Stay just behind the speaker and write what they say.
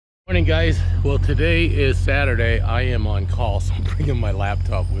Morning, guys. Well, today is Saturday. I am on call, so I'm bringing my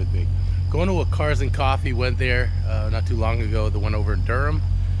laptop with me. Going to a Cars and Coffee. Went there not too long ago. The one over in Durham,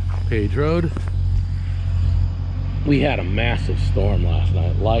 Page Road. We had a massive storm last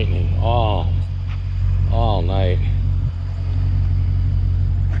night. Lightning all night.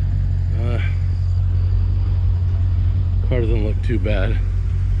 Car doesn't look too bad.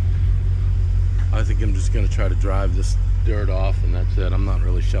 I think I'm just gonna try to drive this dirt off, and that's it. I'm not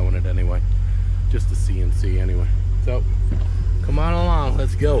really showing it anyway, just to see and see anyway. So come on along,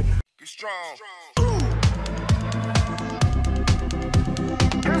 let's go. Be strong.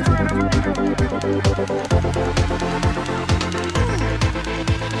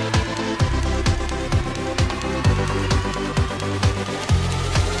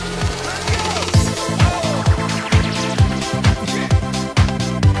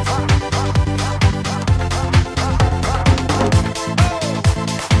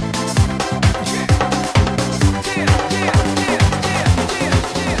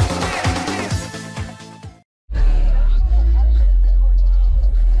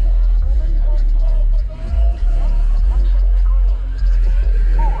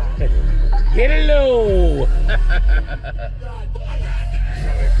 Get low.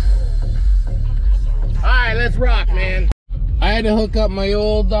 Alright, let's rock, man. I had to hook up my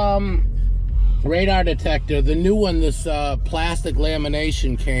old radar detector. The new one, this plastic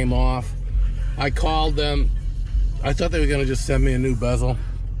lamination came off. I called them. I thought they were gonna just send me a new bezel.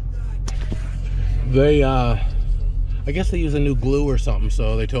 They I guess they use a new glue or something,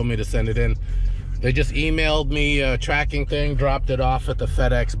 so they told me to send it in. They just emailed me a tracking thing, dropped it off at the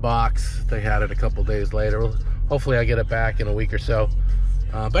FedEx box. They had it a couple days later. Hopefully I get it back in a week or so.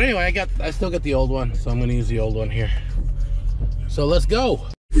 But anyway, I still got the old one, so I'm gonna use the old one here. So let's go.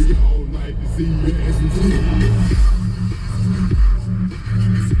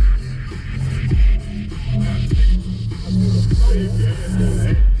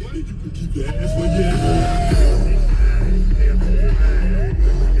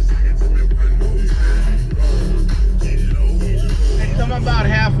 I'm about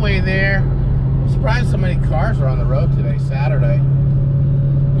halfway there. I'm surprised so many cars are on the road today, Saturday.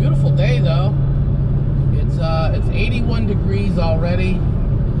 Beautiful day though. It's 81 degrees already,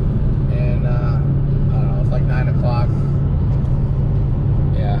 and I don't know, it's like 9 o'clock.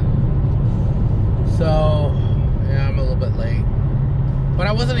 Yeah. So yeah, I'm a little bit late, but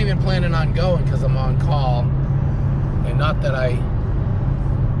I wasn't even planning on going because I'm on call, and not that I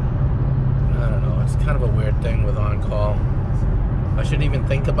don't know. It's kind of a weird thing with on call. I shouldn't even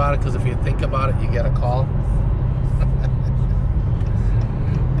think about it, because if you think about it, you get a call.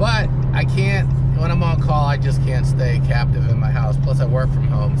 But I can't, when I'm on call, I just can't stay captive in my house. Plus I work from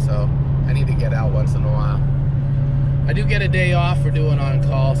home, so I need to get out once in a while. I do get a day off for doing on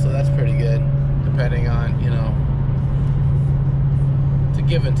call, so that's pretty good, depending on, you know, it's a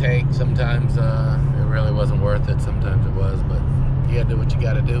give and take. Sometimes it really wasn't worth it, sometimes it was, but you gotta do what you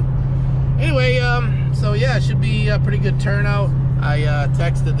gotta do. Anyway, so yeah, it should be a pretty good turnout. I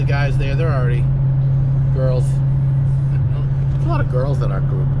texted the guys there. They're already girls. There's a lot of girls in our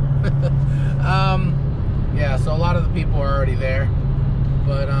group. Yeah, so a lot of the people are already there.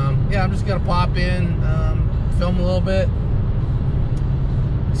 But yeah, I'm just gonna pop in, film a little bit,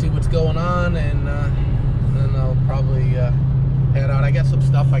 see what's going on, and then I'll probably head out. I got some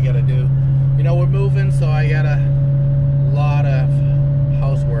stuff I gotta do. You know, we're moving, so I got a lot of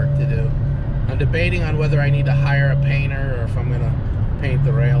housework to do. I'm debating on whether I need to hire a painter or if I'm gonna paint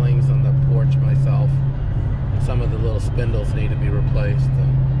the railings on the porch myself. Some of the little spindles need to be replaced.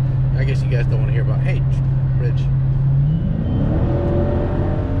 I guess you guys don't want to hear about, hey, Bridge.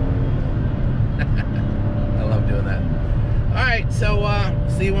 I love doing that. Alright, so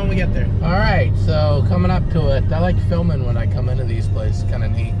see you when we get there. Alright, so coming up to it. I like filming when I come into these places, kind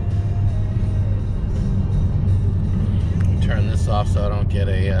of neat. Turn this off so I don't get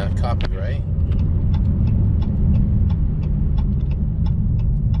a copyright.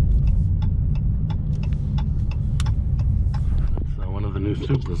 So one of the new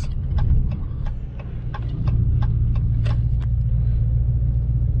Supras.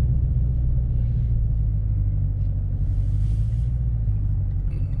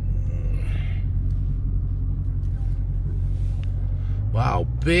 Wow,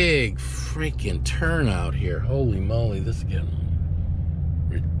 big freaking turnout here. Holy moly, this is getting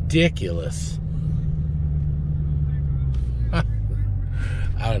ridiculous. I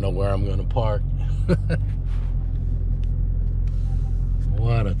don't know where I'm gonna park.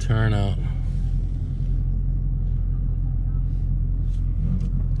 What a turnout.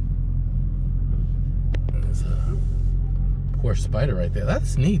 There's a Porsche Spider right there.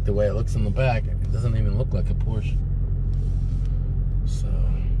 That's neat the way it looks in the back. It doesn't even look like a Porsche. So,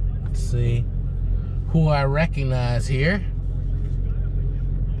 let's see who I recognize here.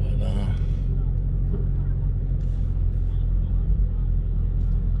 But,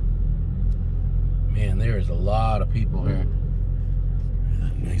 man, there is a lot of people here.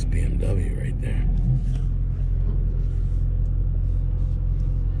 That nice BMW right there.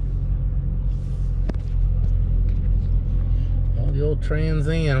 Oh, the old Trans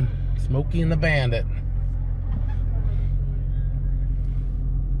Am, Smokey and the Bandit.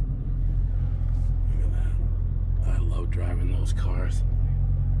 Look at that. I love driving those cars.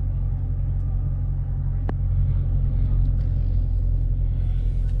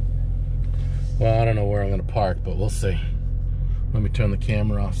 Well, I don't know where I'm going to park, but we'll see. Let me turn the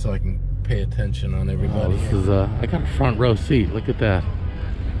camera off so I can pay attention on everybody. This is I got a front row seat. Look at that.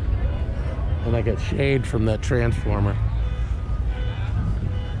 And I got shade from that transformer.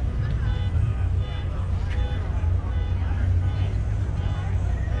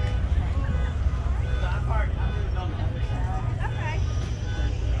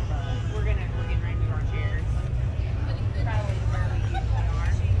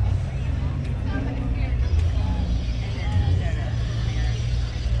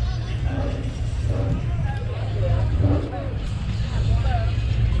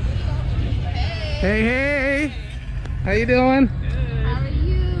 Hey, hey, how you doing? Good. How are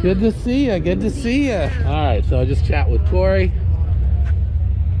you? Good to see you. Good to see you. All right, so I just chat with Corey.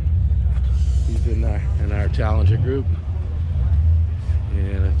 He's in our Challenger group,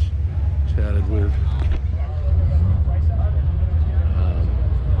 and I chatted with a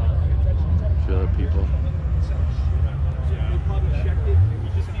few other people.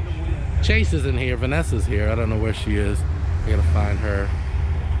 Chase isn't here. Vanessa's here. I don't know where she is. I gotta find her.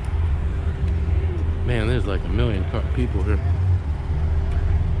 Man, there's like a million people here.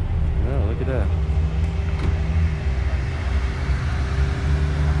 Oh, look at that.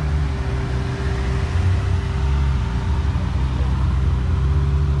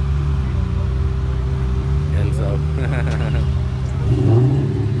 Enzo.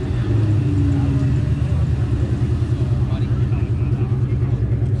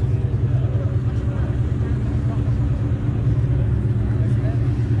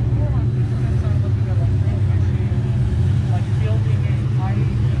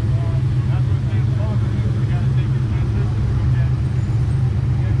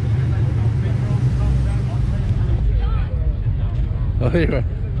 Anyway.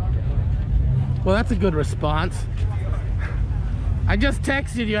 Well, that's a good response. I just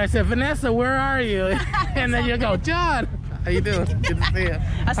texted you. I said, Vanessa, where are you? And then you go, John. How you doing? Good to see you.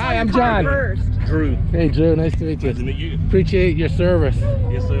 Hi, I'm John. First. Drew. Hey, Drew. Nice to meet you. Nice to meet you. Appreciate your service.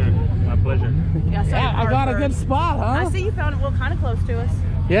 Yes, sir. My pleasure. Yeah, I got a good spot, huh? I see you found it well kind of close to us.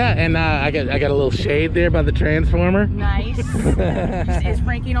 Yeah, and I got a little shade there by the transformer. Nice. Is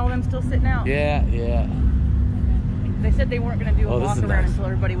Frankie and all them still sitting out? Yeah, yeah. They said they weren't going to do a walk around nice. Until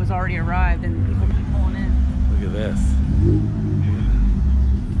everybody was already arrived and people keep pulling in. Look at this.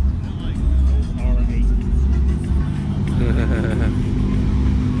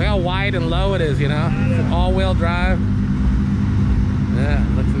 Look how wide and low it is, you know? It's all-wheel drive. Yeah,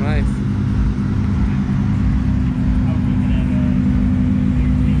 looks nice.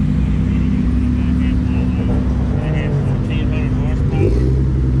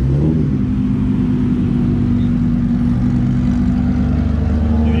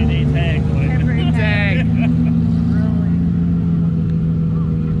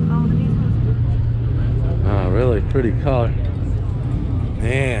 Pretty color.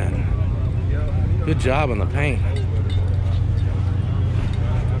 Man, good job on the paint.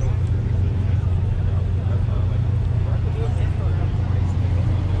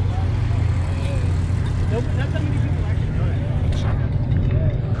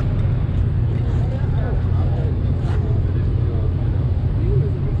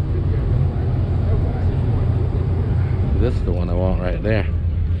 This is the one I want right there.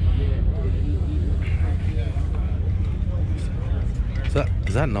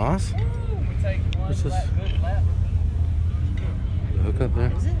 Is that NOS? What's this? The hook up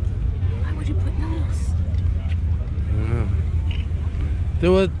there? Is it? Why would you put NOS? I don't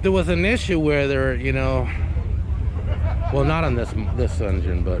know. There was an issue where there, you know, well, not on this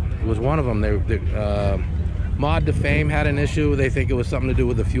engine, but it was one of them. Mod to Fame had an issue. They think it was something to do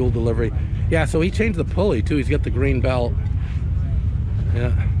with the fuel delivery. Yeah, so he changed the pulley too. He's got the green belt.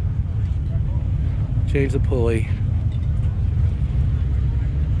 Yeah. Changed the pulley.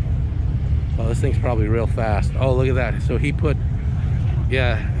 Oh, this thing's probably real fast. Oh, look at that. So he put,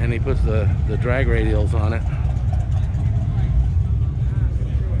 yeah, and he puts the drag radials on it.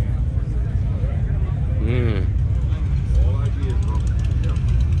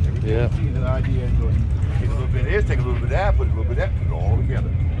 put that all together.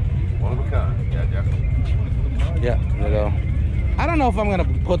 One of a kind. Yeah, definitely. Yeah, ditto. I don't know if I'm gonna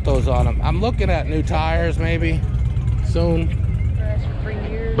put those on them. I'm looking at new tires maybe soon.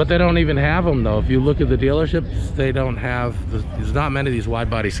 But they don't even have them though. If you look at the dealerships, they don't have. There's not many of these wide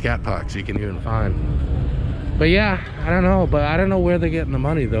body Scatpacks you can even find. But yeah, I don't know. But I don't know where they're getting the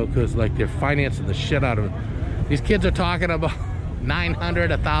money though, because like they're financing the shit out of it. These kids are talking about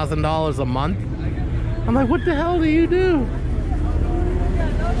 $900, $1,000 a month. I'm like, what the hell do you do?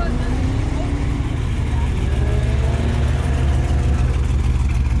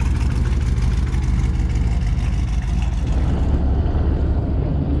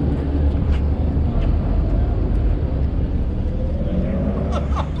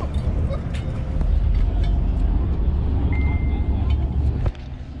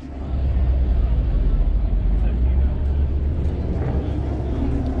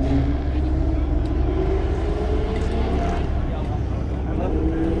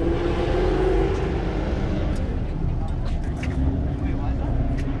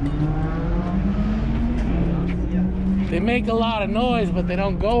 They make a lot of noise, but they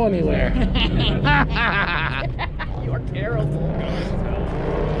don't go anywhere. You're terrible.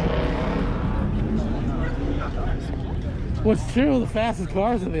 What's true, the fastest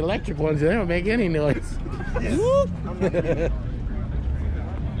cars are the electric ones. They don't make any noise.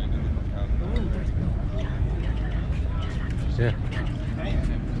 Yeah.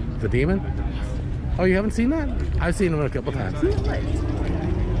 The Demon? Oh, you haven't seen that? I've seen them a couple times.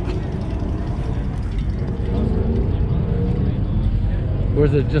 Or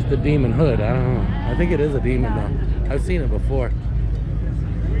is it just a Demon hood? I don't know. I think it is a Demon though. I've seen it before.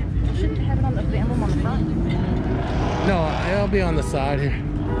 You shouldn't have it on the emblem on the front. No, it'll be on the side here.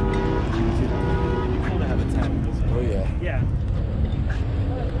 Oh yeah. Yeah.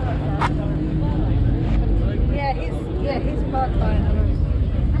 Yeah, he's parked by another.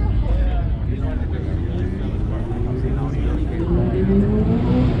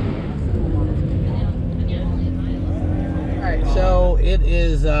 So it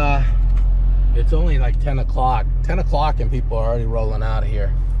is, it's only like 10 o'clock. 10 o'clock and people are already rolling out of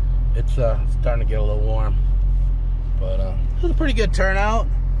here. It's starting to get a little warm. But it was a pretty good turnout.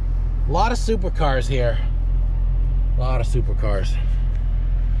 A lot of supercars here. A lot of supercars.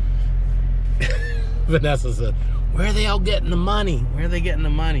 Vanessa said, where are they all getting the money? Where are they getting the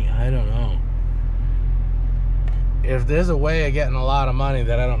money? I don't know. If there's a way of getting a lot of money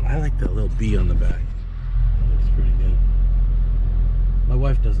that I like that little B on the back. That looks pretty good. My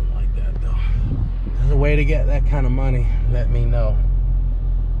wife doesn't like that though. If there's a way to get that kind of money, let me know.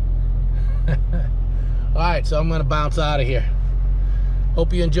 Alright, so I'm gonna bounce out of here.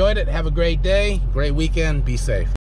 Hope you enjoyed it. Have a great day, great weekend, be safe.